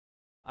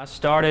I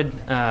started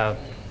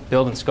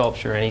building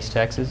sculpture in East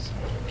Texas.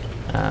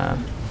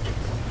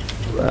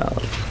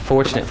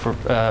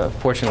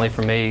 Fortunately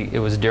for me, it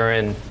was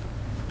during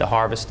the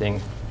harvesting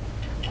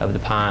of the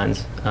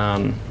pines.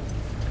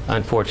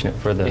 Unfortunate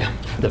for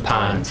the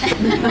pines.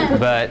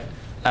 But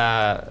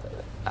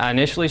I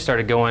initially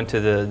started going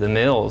to the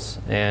mills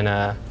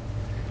and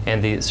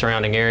the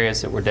surrounding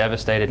areas that were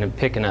devastated and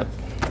picking up,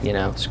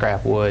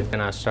 scrap wood.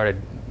 And I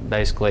started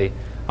basically,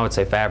 I would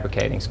say,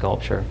 fabricating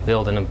sculpture,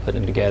 building them,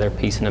 putting them together,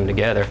 piecing them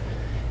together.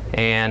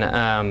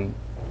 And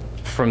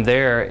from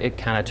there, it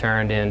kind of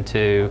turned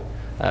into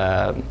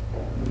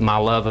my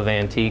love of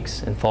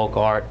antiques and folk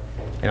art,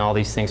 and all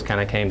these things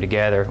kind of came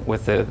together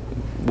with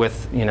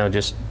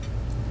just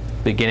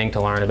beginning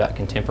to learn about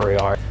contemporary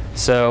art.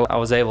 So I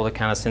was able to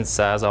kind of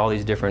synthesize all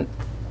these different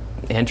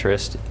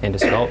interests into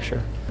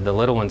sculpture. The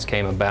little ones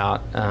came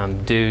about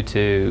due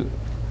to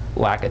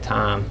lack of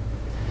time,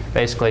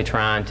 basically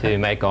trying to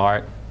make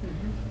art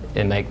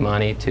and make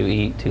money to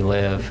eat, to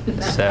live.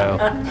 So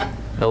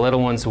the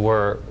little ones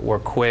were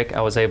quick.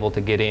 I was able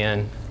to get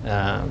in,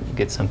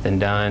 get something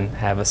done,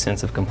 have a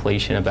sense of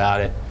completion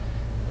about it,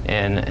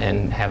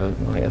 and have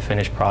a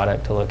finished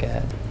product to look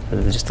at.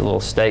 Just the little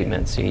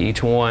statements.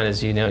 Each one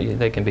is,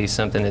 they can be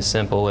something as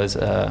simple as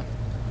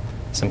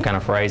some kind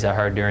of phrase I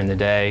heard during the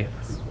day,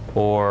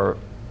 or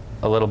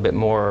a little bit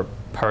more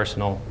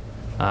personal.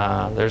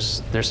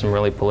 There's some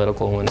really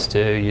political ones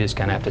too. You just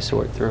kind of have to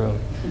sort through them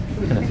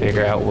and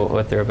figure out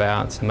what they're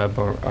about. Some of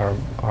them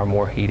are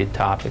more heated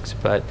topics,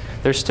 but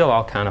they're still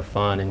all kind of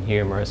fun and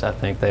humorous. I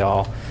think they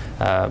all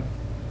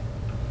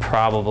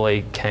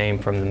probably came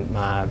from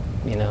my,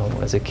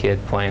 as a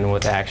kid playing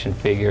with action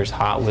figures,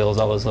 Hot Wheels,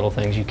 all those little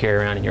things you carry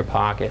around in your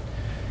pocket.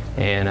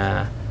 And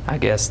I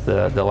guess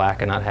the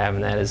lack of not having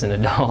that as an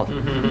adult.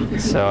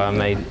 So I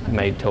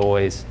made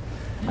toys.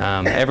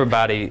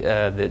 Everybody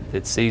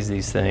that sees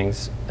these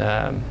things,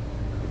 tell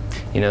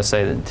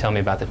me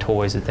about the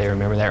toys that they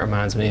remember. That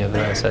reminds me of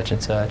such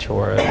and such,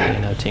 or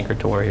Tinker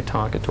Toy or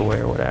Tonka Toy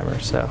or whatever.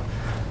 So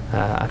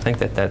I think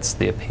that's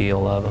the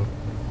appeal of them.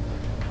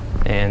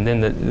 And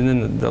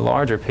then the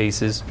larger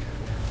pieces,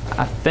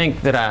 I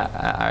think that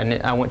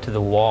I went to the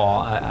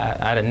wall.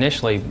 I'd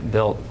initially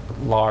built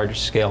large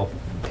scale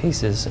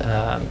pieces,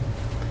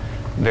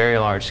 very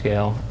large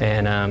scale,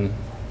 and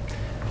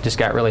just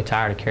got really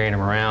tired of carrying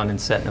them around and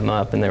setting them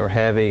up, and they were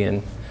heavy,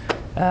 and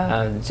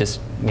I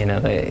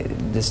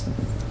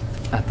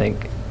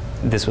think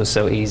this was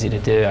so easy to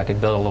do. I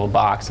could build a little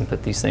box and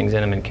put these things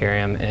in them and carry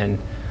them. And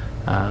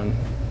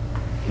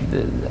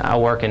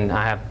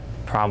I have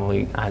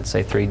probably, I'd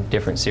say, 3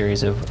 different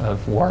series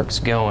of works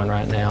going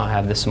right now. I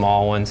have the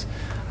small ones,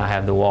 I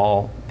have the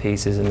wall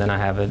pieces, and then I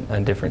have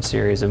a different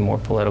series of more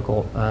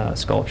political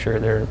sculpture.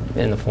 They're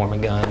in the form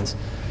of guns.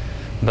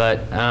 But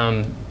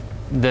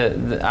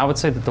I would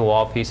say that the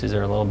wall pieces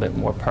are a little bit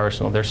more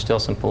personal. There's still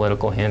some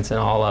political hints in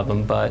all of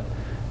them, but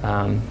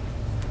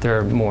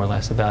they're more or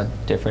less about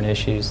different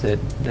issues that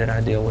I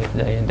deal with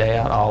day in, day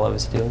out, all of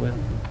us deal with.